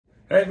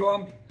Hey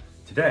everyone!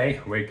 Today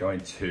we're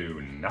going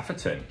to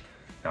Nafferton.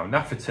 Now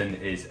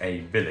Nafferton is a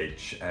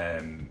village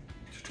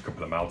just a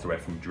couple of miles away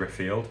from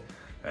Driffield.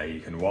 You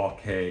can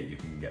walk here, you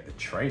can get the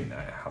train there.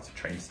 It has a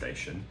train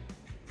station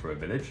for a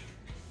village.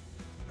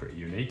 Pretty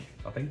unique,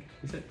 I think,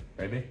 is it?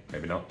 Maybe,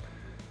 maybe not.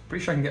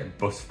 Pretty sure I can get a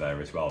bus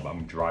there as well, but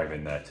I'm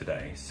driving there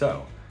today.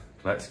 So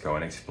let's go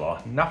and explore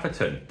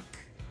Nafferton.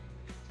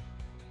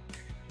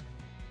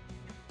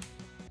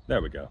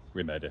 There we go,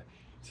 we made it.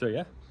 So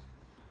yeah.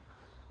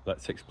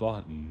 Let's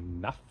explore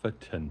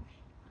Nafferton.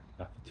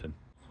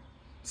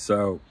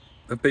 So,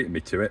 they've beaten me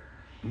to it.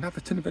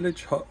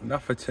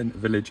 Nafferton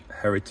Village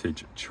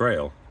Heritage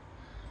Trail.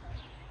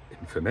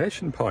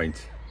 Information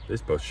point. This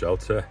bus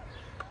shelter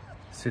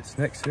sits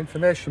next to the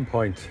information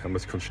point and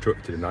was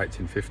constructed in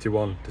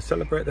 1951 to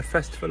celebrate the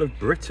Festival of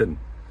Britain.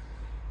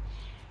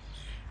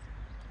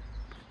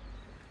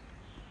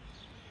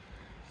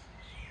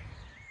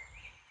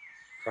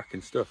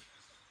 Cracking stuff.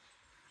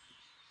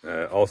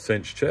 All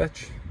Saints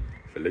Church.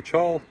 Village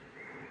Hall,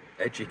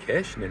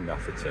 education in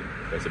Nafferton.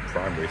 There's a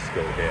primary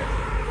school here.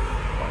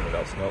 Finally,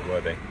 that's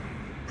noteworthy.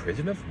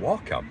 Prisoner of war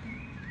camp.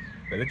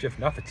 Village of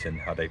Nafferton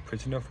had a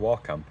prisoner of war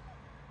camp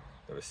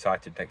that was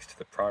sited next to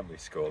the primary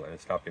school and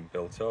has now been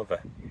built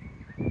over.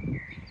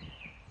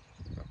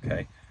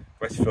 Okay,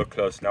 Westfield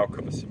Close now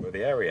covers some of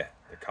the area.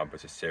 The camp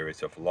was a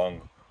series of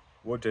long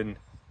wooden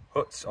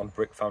huts on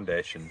brick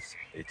foundations.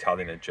 The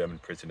Italian and German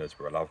prisoners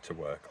were allowed to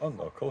work on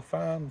local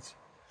farms.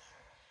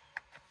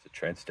 It's a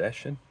train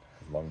station.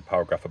 Long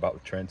paragraph about the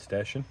train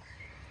station.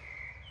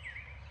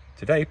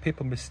 Today,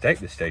 people mistake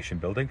the station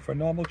building for a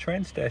normal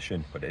train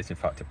station, but it is in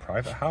fact a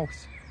private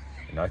house.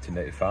 In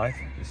 1985,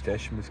 the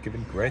station was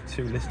given Grade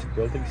 2 listed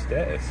building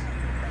status.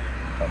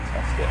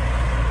 Fantastic.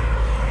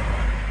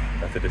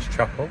 Methodist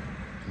Chapel,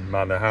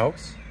 Manor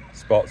House,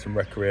 Sports and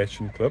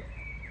Recreation Club,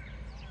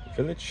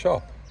 Village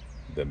Shop,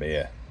 The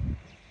Mere.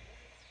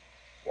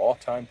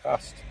 Wartime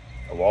past.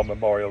 A war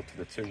memorial to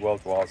the two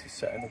world wars is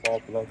set in the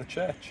wall below the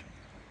church.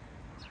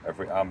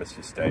 Every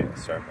armistice day, a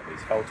ceremony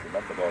is held to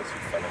remember those who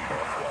fell in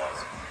both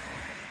wars.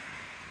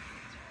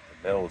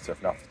 The Mills of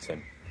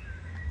Nafferton.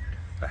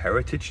 A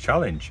heritage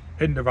challenge.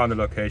 Hidden around the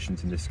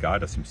locations in this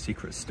guide are some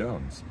secret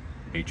stones.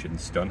 Each hidden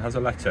stone has a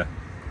letter.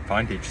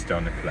 Find each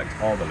stone and collect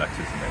all the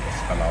letters and they will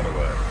spell out a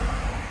word.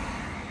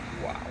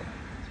 Wow,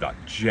 that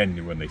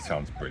genuinely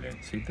sounds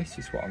brilliant. See, this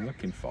is what I'm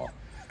looking for.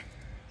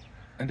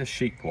 And a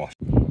sheep wash.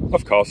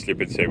 Of course,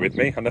 Lupin's here with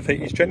me, and I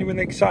think he's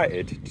genuinely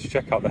excited to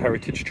check out the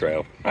heritage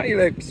trail. Aren't you,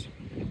 Lupes?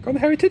 Go on the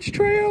heritage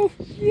trail!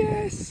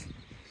 Yes!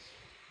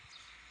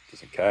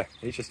 Doesn't care.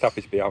 He's just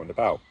happy to be out and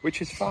about,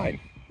 which is fine,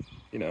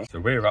 you know. So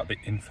we're at the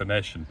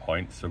information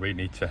point, so we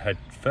need to head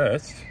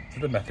first to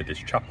the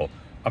Methodist Chapel.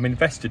 I'm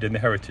invested in the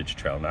heritage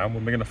trail now, and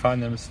we're going to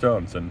find them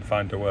stones and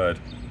find a word,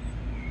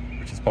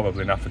 which is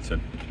probably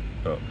Nafferton,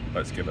 but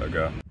let's give it a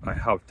go. I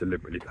have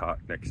deliberately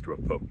parked next to a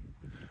pub,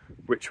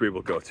 which we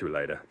will go to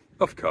later.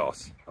 Of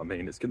course. I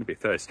mean, it's going to be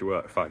thirsty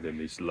work finding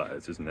these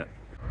letters, isn't it?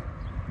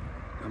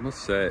 I must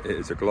say it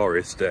is a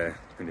glorious day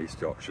in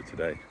East Yorkshire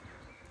today.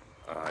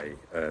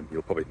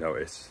 You'll probably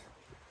notice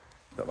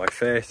that my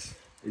face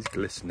is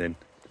glistening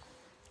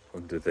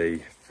under the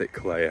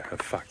thick layer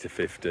of Factor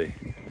 50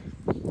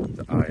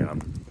 that I am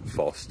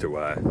forced to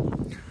wear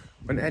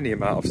when any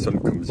amount of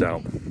sun comes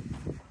out.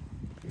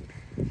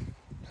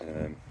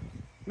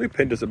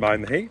 Lupin doesn't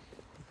mind the heat.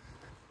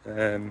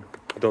 I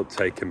don't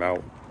take him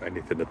out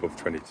anything above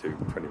 22,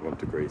 21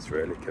 degrees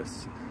really,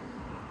 because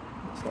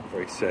it's not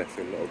very safe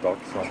for little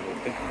dogs.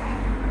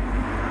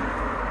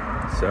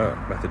 So,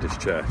 Methodist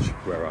Church,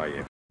 where are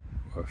you?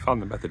 Well, I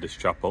found the Methodist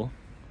Chapel.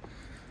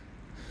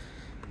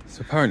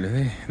 So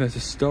apparently there's a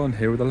stone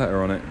here with a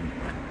letter on it.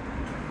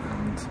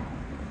 And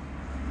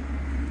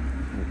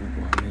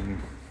I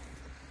mean,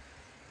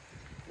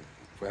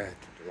 where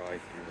do I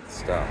even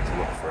start to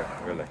look for it,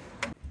 really?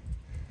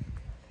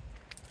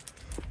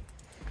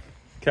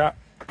 Cat.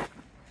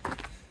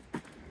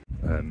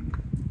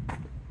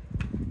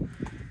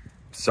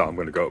 So I'm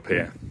going to go up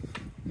here,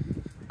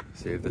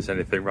 see if there's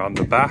anything around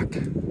the back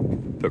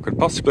that could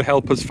possibly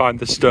help us find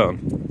the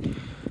stone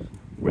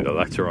with a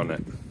letter on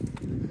it.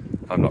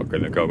 I'm not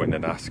going to go in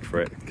and ask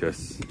for it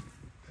because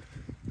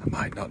I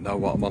might not know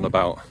what I'm on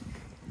about.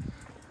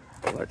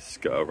 But let's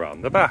go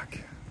around the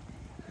back.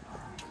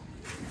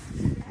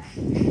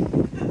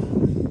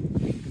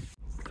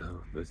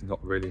 So there's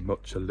not really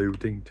much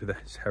alluding to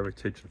this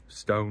heritage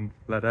stone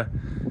letter.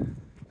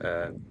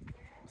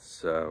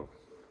 So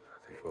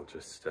I think we'll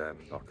just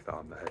knock that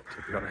on the head,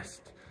 to be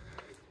honest.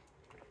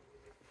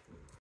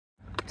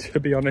 To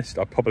be honest,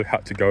 I probably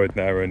had to go in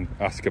there and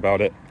ask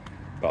about it,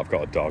 but I've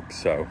got a dog,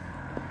 so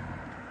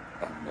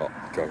I'm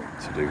not going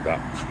to do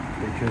that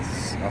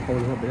because I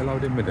probably won't be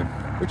allowed in with him,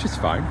 which is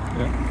fine.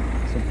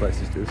 Yeah, some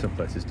places do, some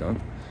places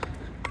don't.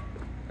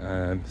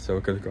 So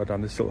we're going to go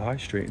down this little high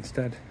street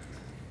instead.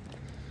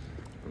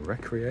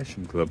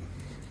 Recreation Club.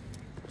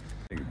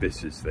 I think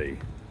this is the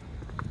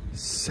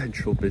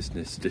central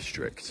business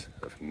district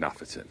of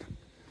Nafferton.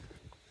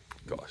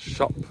 Got a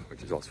shop,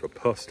 which is also a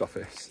post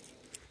office.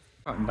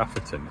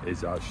 Nafferton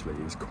is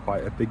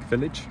quite a big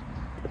village.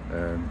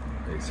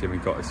 It's even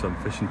got its own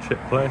fish and chip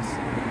place,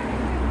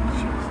 which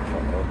is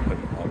not open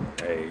on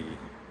a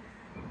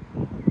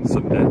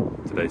Sunday.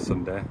 Today's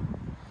Sunday.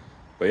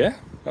 But yeah,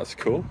 that's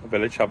cool. A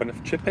village having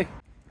a chippy.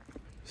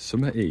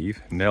 Summer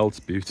Eve nails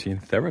beauty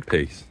and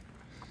therapies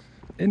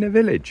in a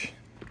village.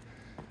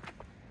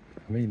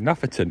 I mean,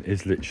 Nafferton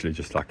is literally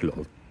just like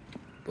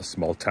a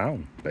small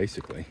town,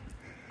 basically.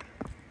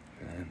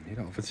 You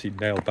don't often see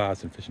nail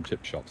bars and fish and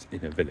chip shops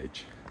in a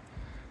village.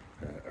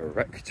 A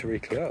rectory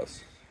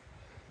close.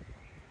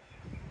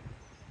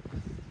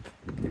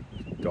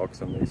 Keep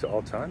dogs on these at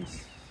all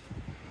times.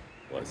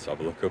 Let's have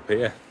a look up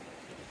here.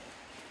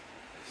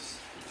 This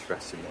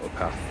interesting little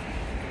path.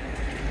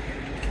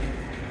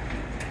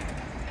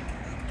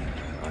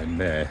 I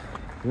may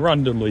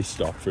randomly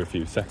stop for a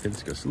few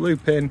seconds because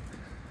Lupin,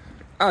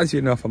 as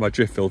you know from my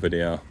Driffield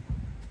video,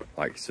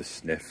 likes to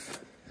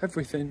sniff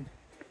everything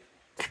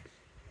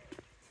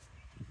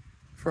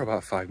for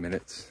about 5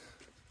 minutes,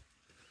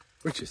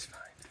 which is fine.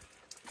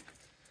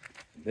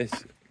 This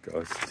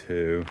goes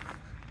to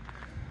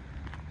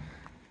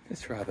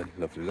this rather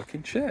lovely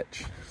looking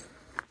church.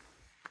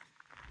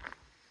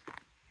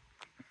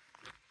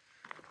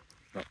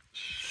 Not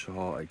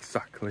sure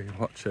exactly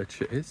what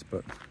church it is,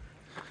 but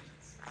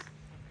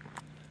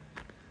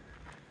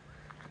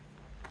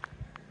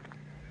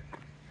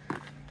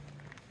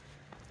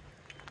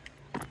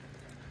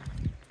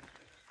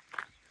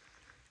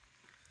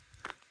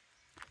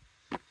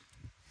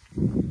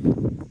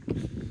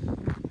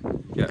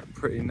yeah,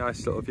 pretty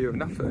nice little view of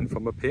Nafferton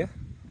from up here.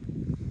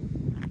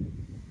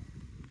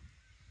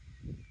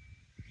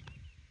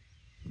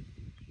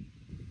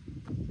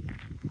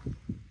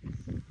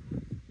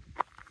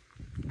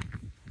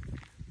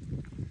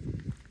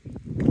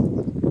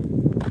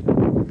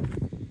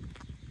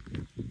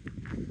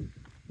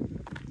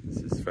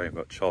 This is very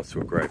much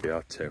also a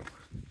graveyard too.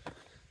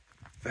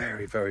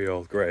 Very, very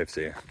old graves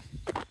here.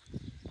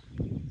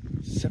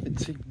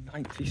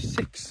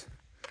 1796.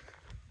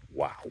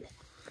 Wow.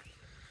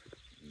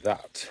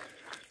 That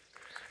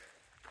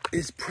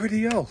is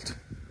pretty old.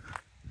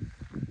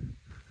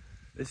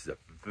 This is a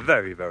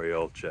very, very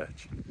old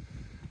church.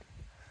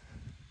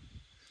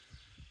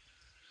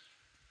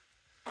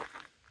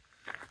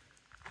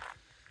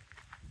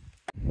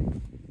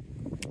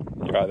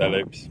 You're right there,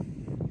 Loops.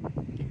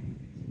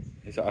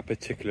 Is that a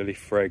particularly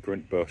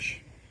fragrant bush?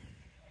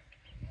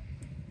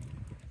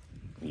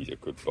 He's a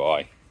good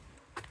boy.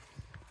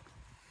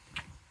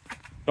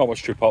 Not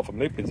much to report from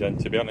Lupin's end,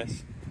 to be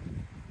honest.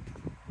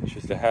 It's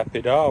just a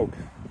happy dog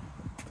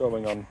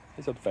going on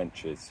his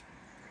adventures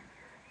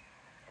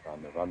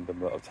around the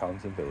random little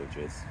towns and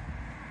villages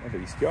of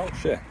East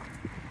Yorkshire.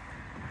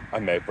 I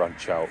may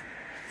branch out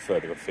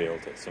further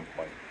afield at some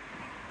point.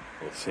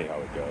 We'll see how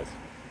it goes.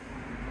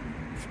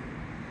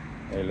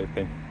 Hey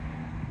Lupin,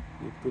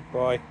 you a good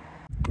boy.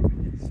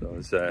 So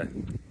there's a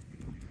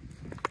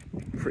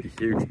pretty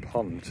huge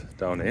pond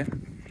down here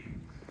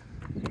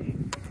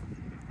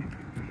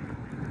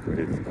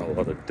with a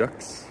lot of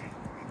ducks.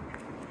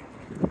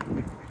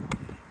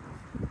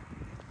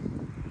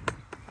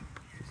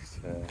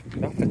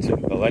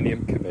 Nafferton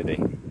Millennium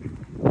Committee,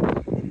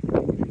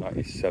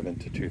 97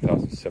 to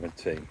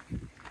 2017.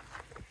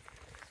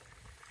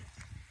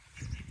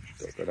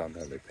 Don't go down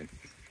there, Lupin.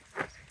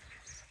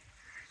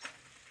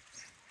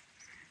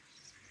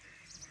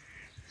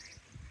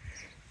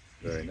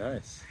 Very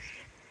nice.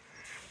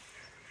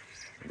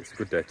 It's a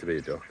good day to be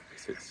a duck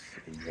because it's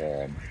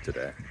warm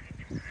today.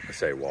 I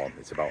say warm,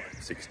 it's about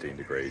 16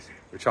 degrees,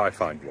 which I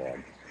find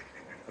warm.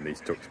 And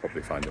these ducks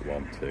probably find it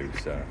warm too,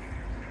 so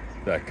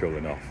they're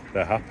cooling off.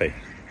 They're happy.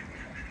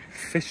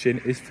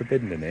 Fishing is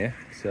forbidden in here,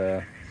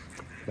 so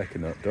make a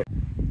note, duck.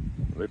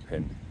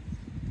 Lupin.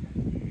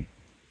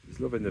 He's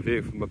loving the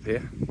view from up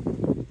here.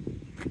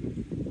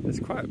 It's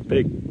quite a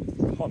big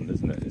pond,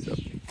 isn't it? It's not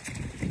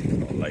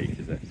a lake,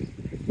 is it?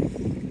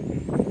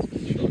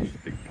 It's sure it's a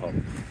big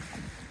pond.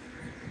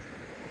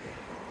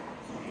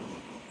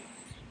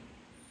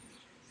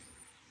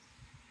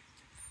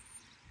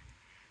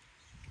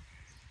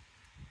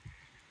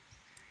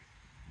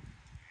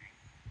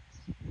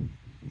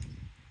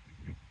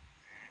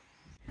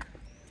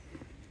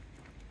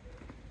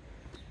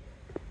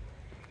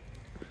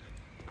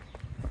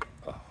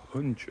 A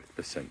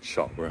 100%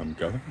 shot where I'm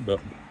going, but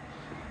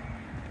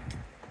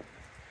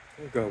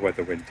we'll go where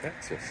the wind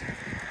takes us.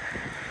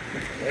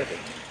 Maybe,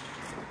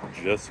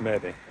 just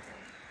maybe,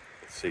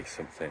 see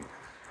something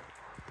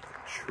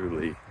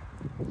truly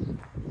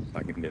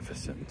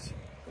magnificent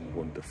and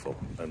wonderful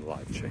and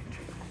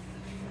life-changing.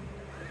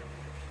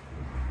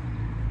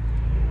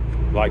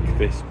 Like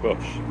this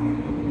bush.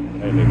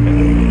 Hey, look at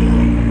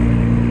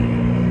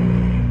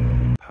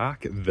it.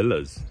 Park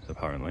villas,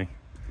 apparently.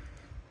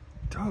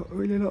 Don't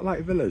really look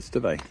like villas, do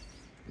they?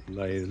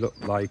 They look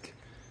like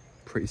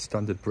pretty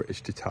standard British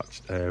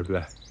detached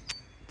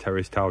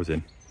terraced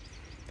housing.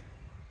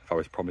 If I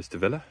was promised a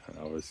villa and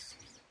I was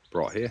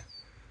brought here,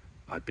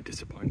 I'd be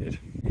disappointed.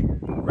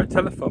 Red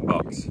telephone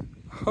box.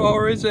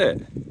 Or is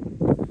it?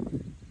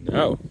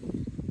 No.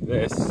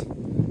 This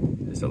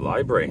is a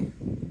library.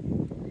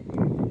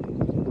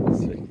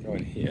 So you can go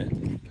in here.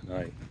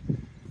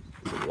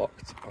 Is it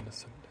locked on a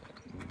Sunday?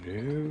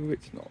 No,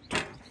 it's not.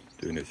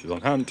 Doing this is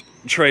on hand.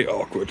 Tray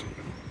awkward.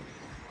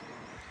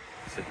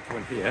 So you can go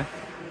in here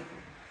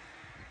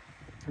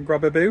and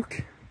grab a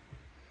book.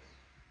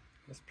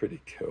 That's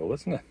pretty cool,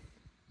 isn't it?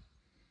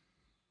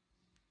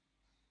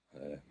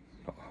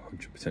 Not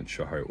 100%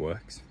 sure how it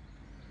works.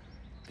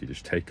 You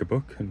just take a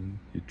book and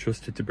you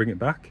trust it to bring it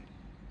back?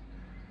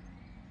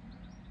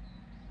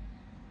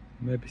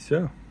 Maybe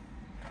so.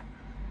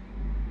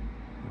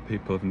 The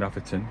people of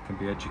Nafferton can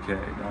be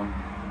educated on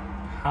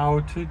how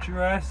to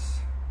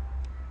dress.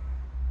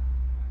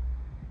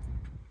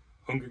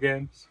 Hunger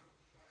Games.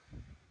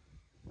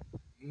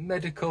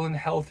 Medical and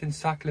Health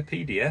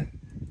Encyclopedia.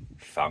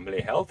 Family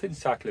Health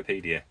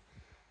Encyclopedia.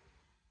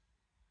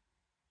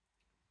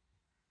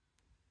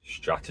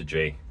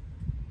 Strategy.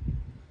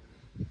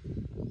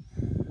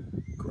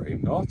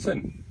 Graham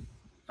Norton.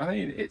 I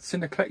mean, it's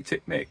an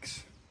eclectic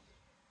mix.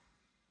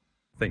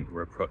 I think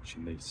we're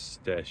approaching the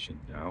station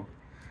now.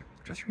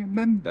 Just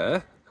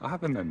remember, I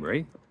have a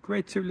memory,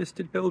 grade 2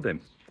 listed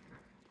building.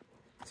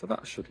 So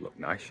that should look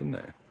nice, shouldn't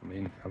it? I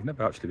mean, I've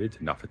never actually been to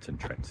Nafferton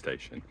train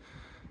station.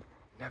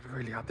 Never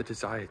really had the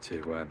desire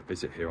to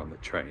visit here on the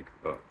train,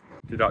 but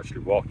I did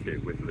actually walk here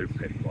with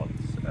Lupin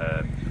once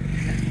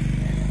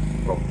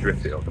from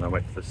Driffield, and I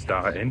went for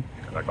starting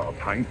and I got a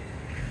pint,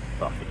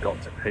 but I forgot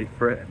to pay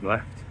for it and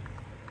left.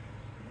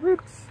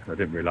 Whoops! I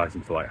didn't realise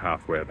until like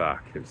halfway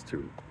back, it was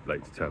too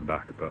late to turn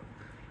back, but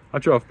I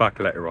drove back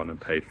later on and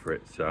paid for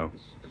it, so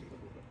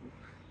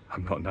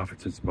I'm not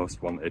Nafferton's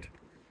most wanted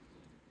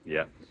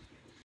yet.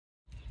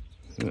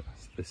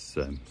 This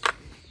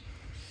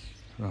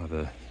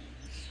rather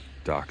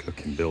dark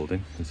looking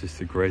building. Is this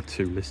the grade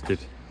 2 listed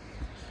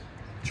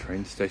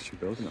train station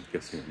building? I'm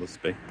guessing it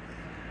must be.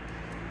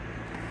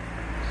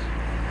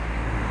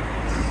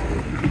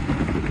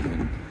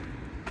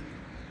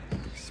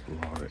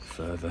 Explore it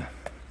further.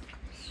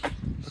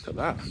 Look at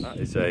that. That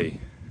is a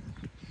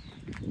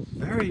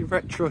very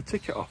retro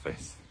ticket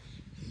office,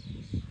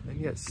 and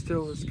yet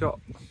still has got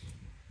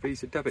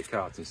Visa debit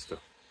cards and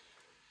stuff.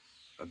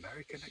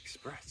 American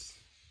Express.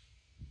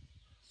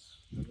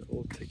 A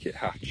little ticket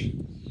hatch.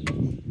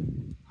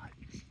 I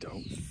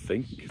don't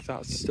think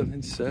that's still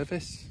in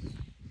service.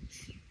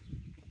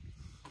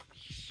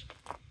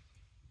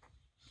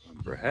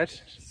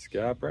 Amberhead,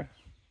 Scarborough,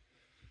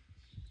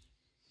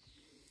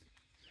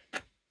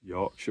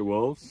 Yorkshire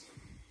Wolves.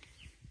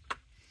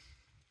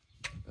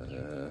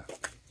 I'm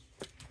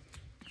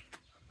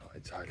not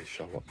entirely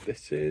sure what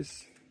this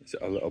is. Is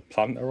it a little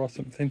planter or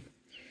something?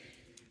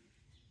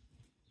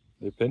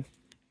 Lupin.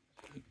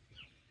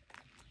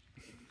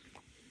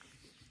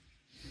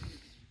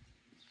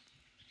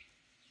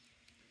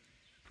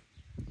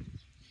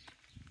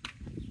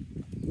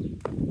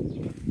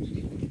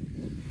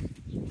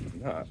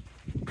 That.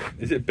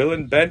 Is it Bill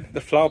and Ben,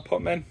 the flower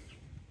pot men?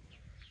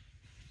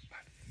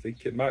 I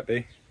think it might be.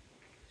 I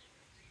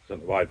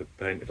don't know why they're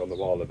painted on the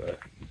wall of a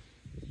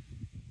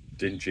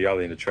dingy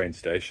alley in a train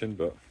station,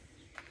 but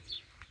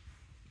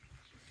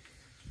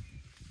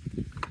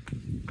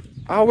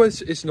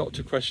ours is not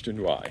to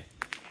question why.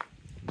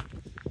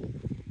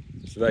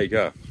 So there you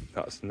go.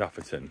 That's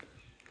Nafferton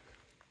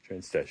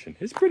train station.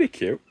 It's pretty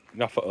cute.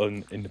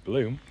 Nafferton in the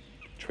bloom.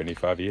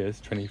 25 years,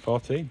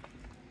 2014.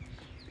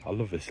 I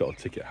love this little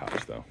ticket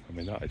hatch though. I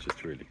mean, that is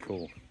just really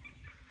cool.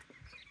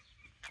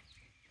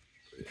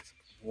 It's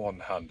one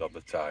hand on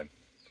the time.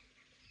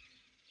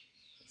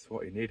 That's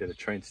what you need in a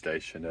train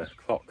station, a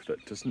clock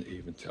that doesn't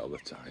even tell the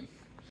time.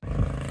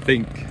 I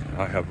think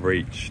I have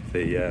reached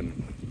the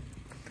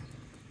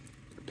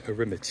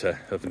perimeter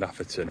of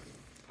Nafferton.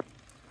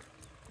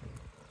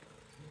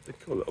 It's a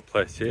cool little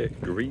place here,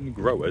 Green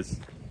Growers.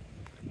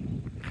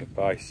 You can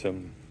buy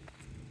some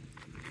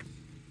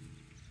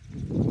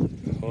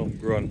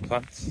homegrown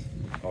plants,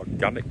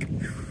 organic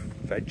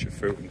veg,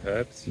 fruit and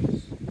herbs,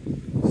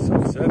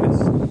 self-service.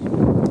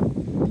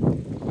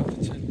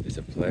 Nafferton is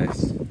a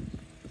place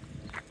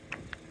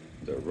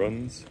that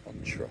runs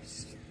on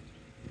trust.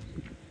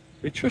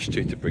 We trust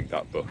you to bring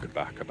that book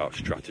back about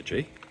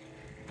strategy.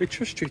 We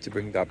trust you to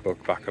bring that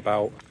book back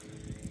about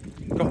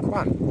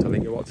quaint,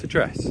 telling you what to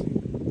dress.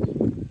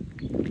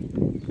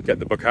 Get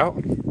the book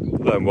out,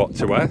 learn what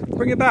to wear,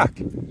 bring it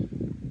back.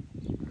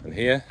 And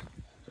here,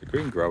 the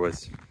Green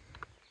Growers,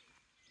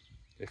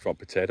 if you want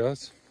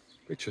potatoes,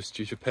 we trust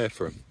you to pay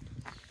for them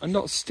and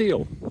not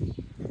steal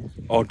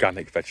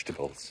organic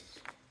vegetables.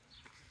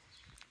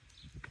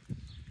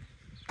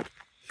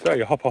 So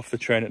you hop off the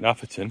train at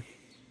Nafferton,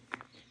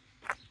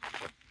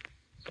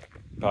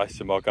 buy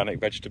some organic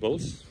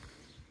vegetables,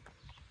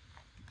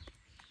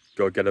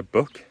 go get a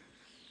book.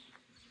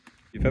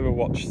 If you've ever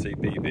watched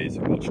CBeebies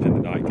and watched In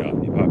the Night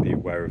Guard, you might be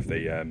aware of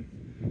the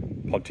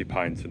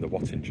Pontypines and the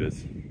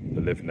Wattingers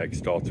that live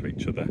next door to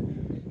each other.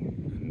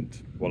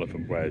 One of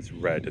them wears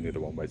red and the other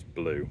one wears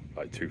blue,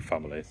 like two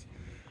families.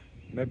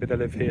 Maybe they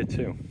live here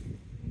too.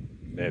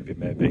 Maybe.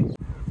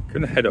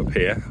 Gonna head up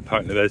here.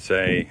 Apparently there's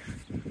a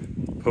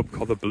pub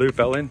called the Blue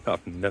Bell Inn that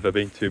I've never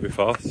been to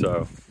before,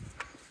 so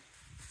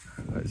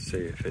Let's see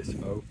if it's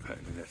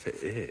open, and if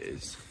it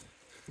is,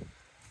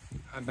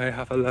 I may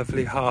have a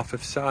lovely half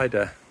of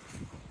cider.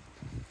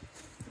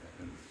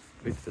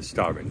 Been to the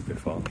Star Inn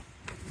before.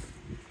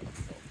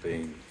 Not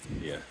been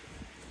here.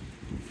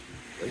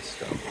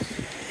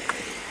 Greystones.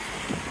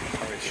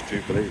 Parish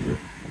Jubilee Room.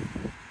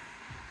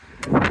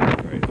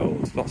 Very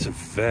old. Lots of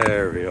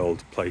very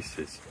old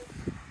places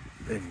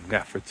in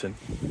Nafferton.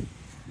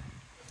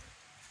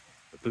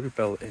 The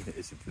Bluebell Inn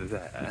is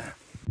there.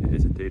 It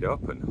is indeed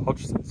open.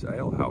 Hodgson's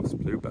Ale House,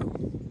 Bluebell.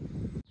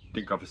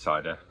 Didn't go for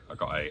cider. I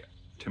got a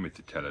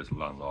Timothy Taylor's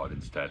Landlord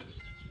instead.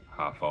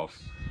 Half off.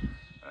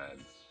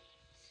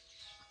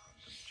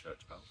 Church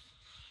bell.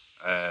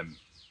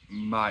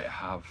 Might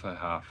have a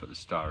half at the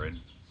Star Inn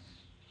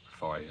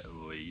before I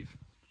leave.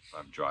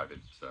 I'm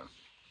driving, so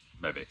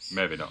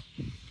maybe not.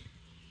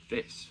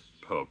 This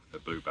pub, the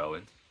Bluebell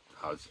Inn,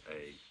 has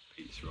a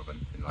pizza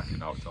oven in like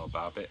an outdoor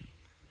bar bit,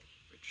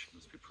 which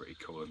must be pretty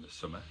cool in the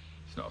summer.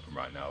 It's not open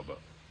right now, but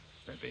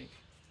maybe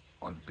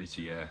on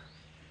busier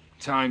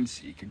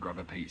times you can grab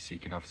a pizza, you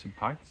can have some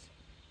pints.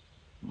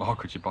 What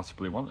could you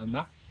possibly want than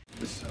that?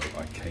 So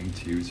I came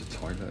to use a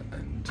toilet,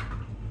 and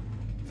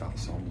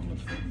that's on one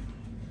of them,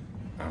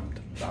 and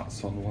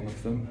that's on one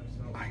of them.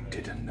 I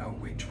didn't know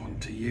which one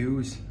to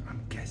use.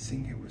 I'm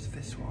guessing it was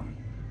this one.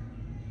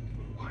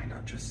 Why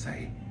not just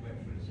say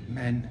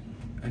men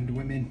and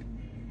women?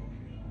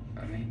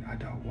 I mean, I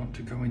don't want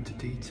to go into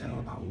detail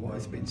about what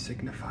has been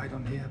signified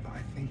on here, but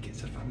I think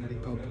it's a family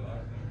pub.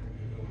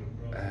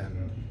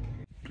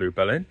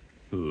 Bluebell Inn,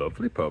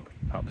 lovely pub,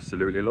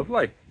 absolutely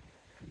lovely.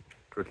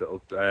 Good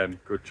little,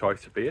 good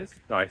choice of beers.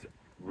 Nice,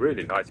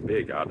 really nice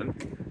beer garden.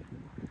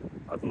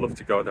 I'd love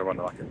to go there on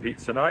like a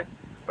pizza night,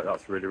 but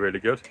that's really, really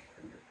good.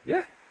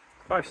 Yeah,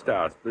 5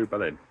 stars,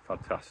 Bluebell Inn,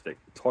 fantastic.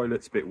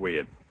 Toilet's a bit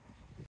weird.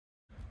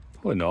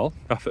 All in all,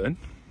 Nafferton,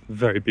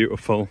 very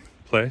beautiful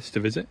place to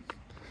visit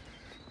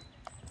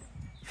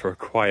for a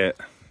quiet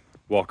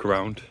walk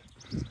around,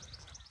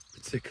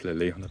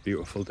 particularly on a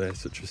beautiful day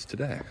such as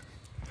today.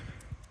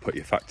 Put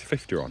your factor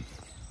 50 on,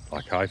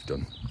 like I've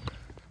done.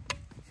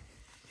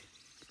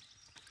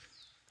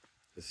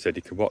 As I said,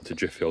 you can walk to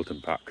Driffield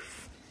and back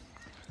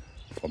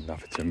from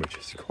Nafferton, which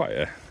is quite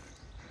a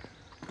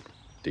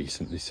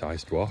decently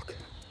sized walk.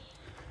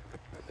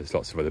 There's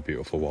lots of other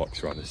beautiful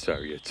walks around this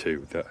area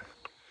too that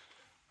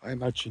I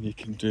imagine you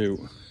can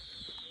do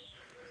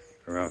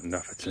around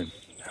Nafferton.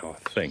 Now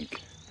I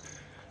think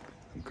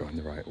I'm going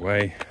the right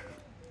way.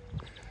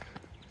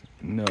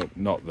 No,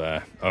 not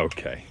there.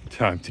 Okay,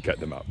 time to get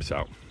the maps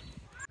out.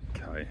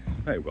 Okay,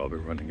 may well be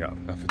running out of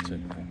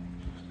Nafferton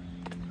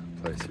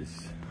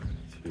places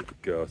to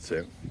go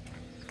to.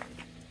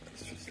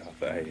 Let's just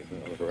have a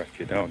little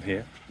recce down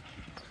here.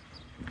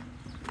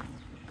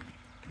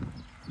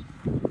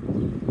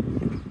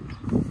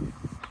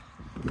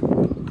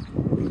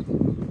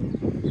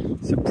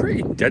 It's a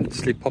pretty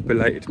densely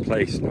populated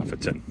place,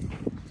 Nafferton.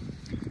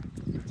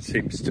 It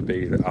seems to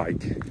be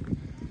like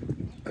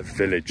a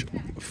village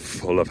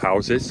full of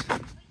houses.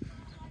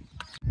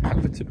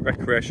 Nafferton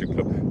Recreation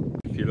Club.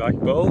 If you like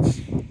bowls,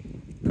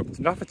 come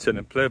to Nafferton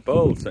and play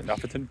bowls at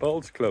Nafferton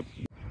Bowls Club.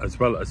 As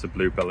well as the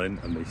Bluebell Inn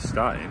and the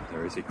Star Inn,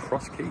 there is a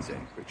Cross Keys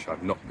Inn, which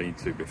I've not been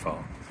to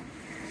before.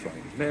 So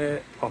I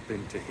may pop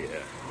into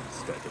here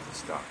instead of the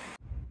Star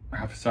Inn.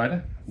 Half a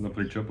cider,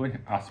 lovely jubbly,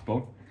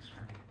 Aspel.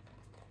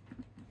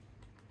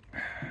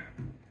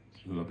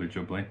 Lovely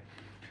jubbly.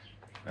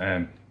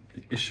 The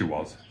issue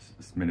was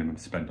this minimum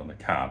spend on a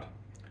card.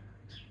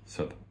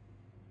 So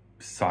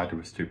the cider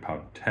was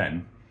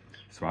 £2.10.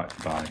 So I had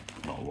to buy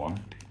not 1,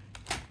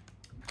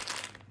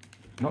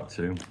 not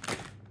 2,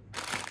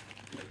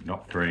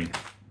 not 3,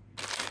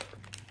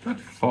 but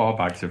 4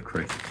 bags of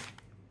crisps,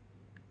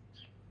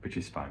 which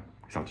is fine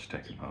because I'll just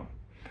take them home.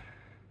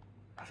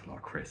 That's a lot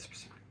of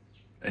crisps,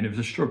 and it was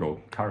a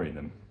struggle carrying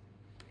them,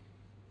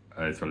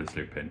 as well as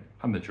Lupin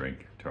and the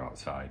drink to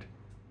outside,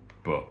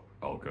 but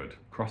all good.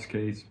 Cross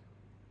Keys,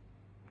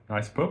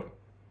 nice pub.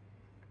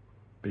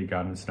 Beer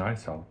garden's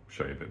nice. I'll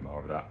show you a bit more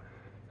of that.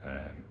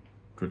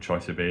 Good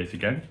choice of beers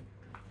again.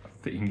 I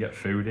think you can get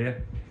food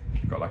here.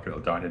 Got like a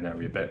little dining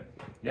area bit.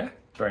 Yeah,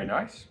 very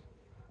nice.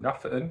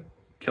 Nafferton,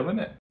 killing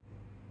it.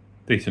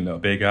 Decent little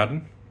beer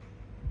garden.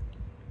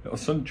 Little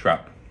sun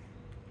trap.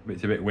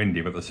 It's a bit windy,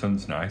 but the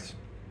sun's nice.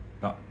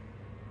 That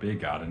beer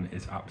garden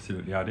is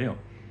absolutely ideal.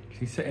 You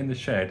can sit in the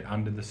shade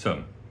and in the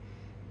sun.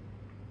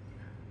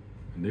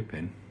 And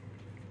Lupin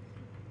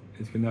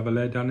is going to have a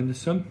lay down in the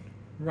sun,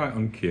 right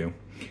on cue.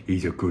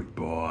 He's a good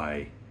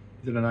boy.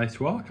 Is it a nice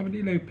walk, haven't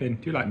you, Lupin?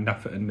 Do you like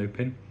Nafferton,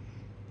 Lupin?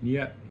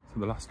 Yeah. So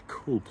the last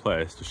cool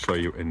place to show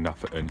you in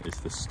Nafferton is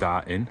the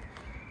Star Inn.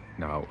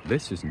 Now,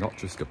 this is not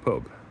just a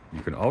pub.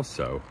 You can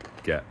also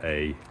get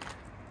a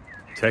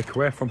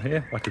takeaway from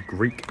here, like a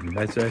Greek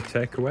meze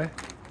takeaway.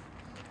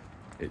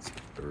 It's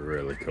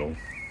really cool.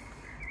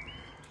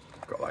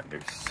 Got like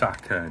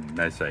moussaka and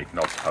meze. You can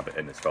also have it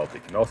in as well, but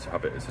you can also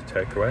have it as a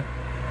takeaway.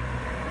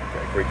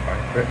 Get a Greek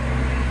banquet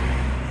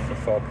for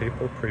 4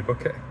 people,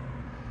 pre-book it.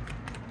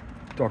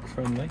 Dog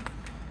friendly.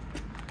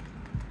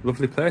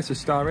 Lovely place to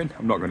star in.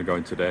 I'm not going to go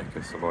in today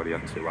because I've already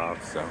had 2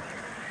 hours, so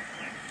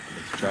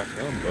let's try it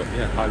home. But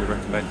yeah, highly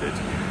recommended.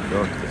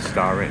 Go to the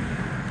Star Inn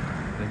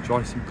and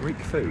enjoy some Greek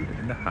food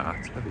in the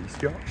heart of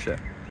East Yorkshire.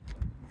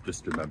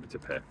 Just remember to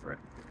pay for it.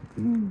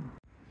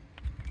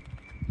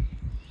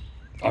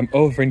 I'm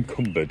over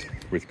encumbered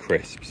with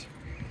crisps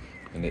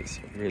and it's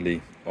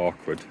really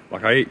awkward.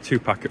 Like, I ate 2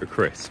 packets of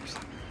crisps,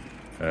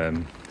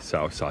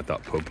 sat outside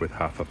that pub with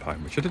half a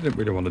pint, which I didn't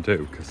really want to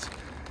do because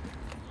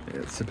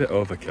it's a bit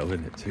overkill,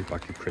 isn't it? 2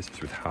 packets of crisps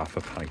with half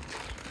a pint.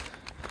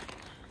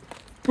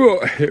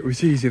 But it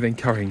was easier than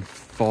carrying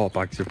 4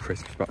 bags of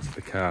crisps back to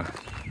the car.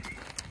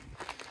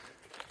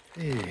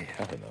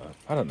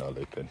 I don't know,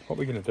 Lupin. What are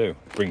we going to do?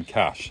 Bring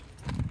cash?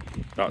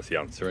 That's the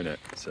answer, isn't it?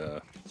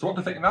 So what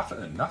do you think of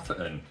Nafferton?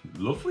 Nafferton,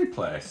 lovely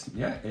place.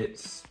 Yeah,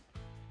 it's,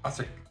 as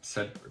I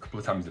said a couple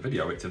of times in the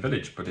video, it's a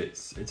village, but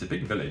it's a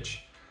big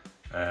village.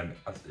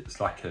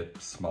 It's like a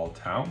small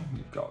town.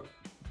 You've got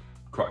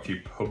quite a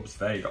few pubs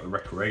there. You've got the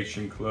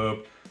recreation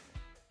club.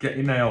 Get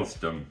your nails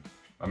done.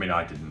 I mean,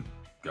 I didn't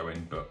go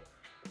in, but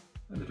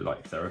they do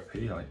like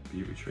therapy, like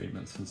beauty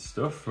treatments and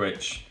stuff,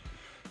 which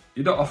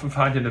you don't often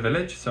find in a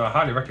village, so I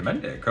highly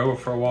recommend it. Go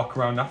for a walk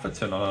around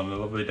Nafferton on a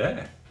lovely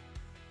day.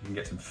 You can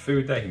get some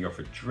food there, you can go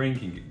for a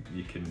drink,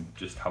 you can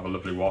just have a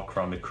lovely walk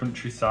around the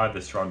countryside,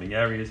 the surrounding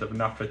areas of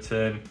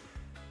Nafferton.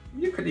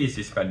 You could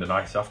easily spend a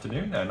nice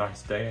afternoon there, a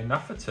nice day in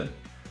Nafferton.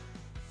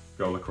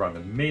 Go look around the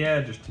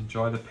mere, just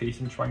enjoy the peace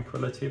and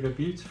tranquility of a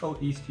beautiful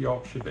East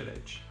Yorkshire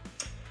village.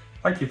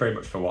 Thank you very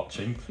much for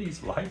watching.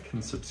 Please like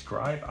and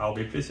subscribe. I'll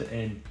be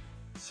visiting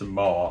some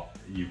more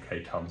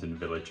UK towns and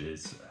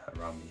villages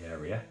around the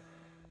area.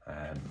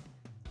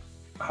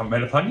 I haven't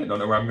made a plan yet, don't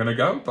know where I'm going to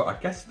go, but I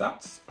guess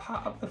that's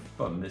part of the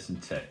fun,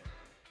 isn't it?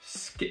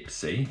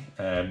 Skipsea,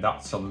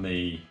 that's on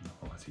the,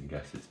 as you can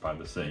guess, it's by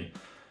the sea.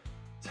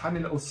 Tiny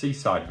little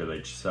seaside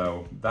village,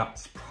 so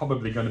that's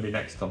probably going to be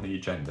next on the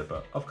agenda,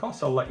 but of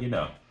course I'll let you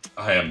know.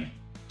 I am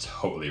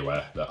totally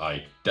aware that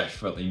I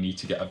definitely need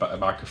to get a better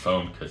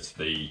microphone because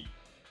the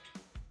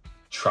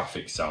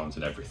traffic sounds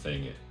and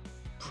everything, it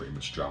pretty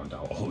much drowned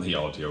out all the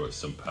audio at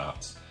some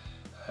parts.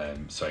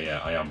 So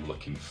yeah, I am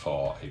looking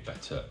for a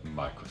better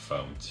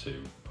microphone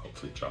to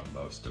hopefully drown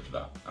most of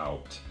that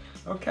out.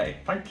 Okay,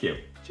 thank you.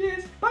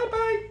 Cheers, bye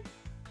bye.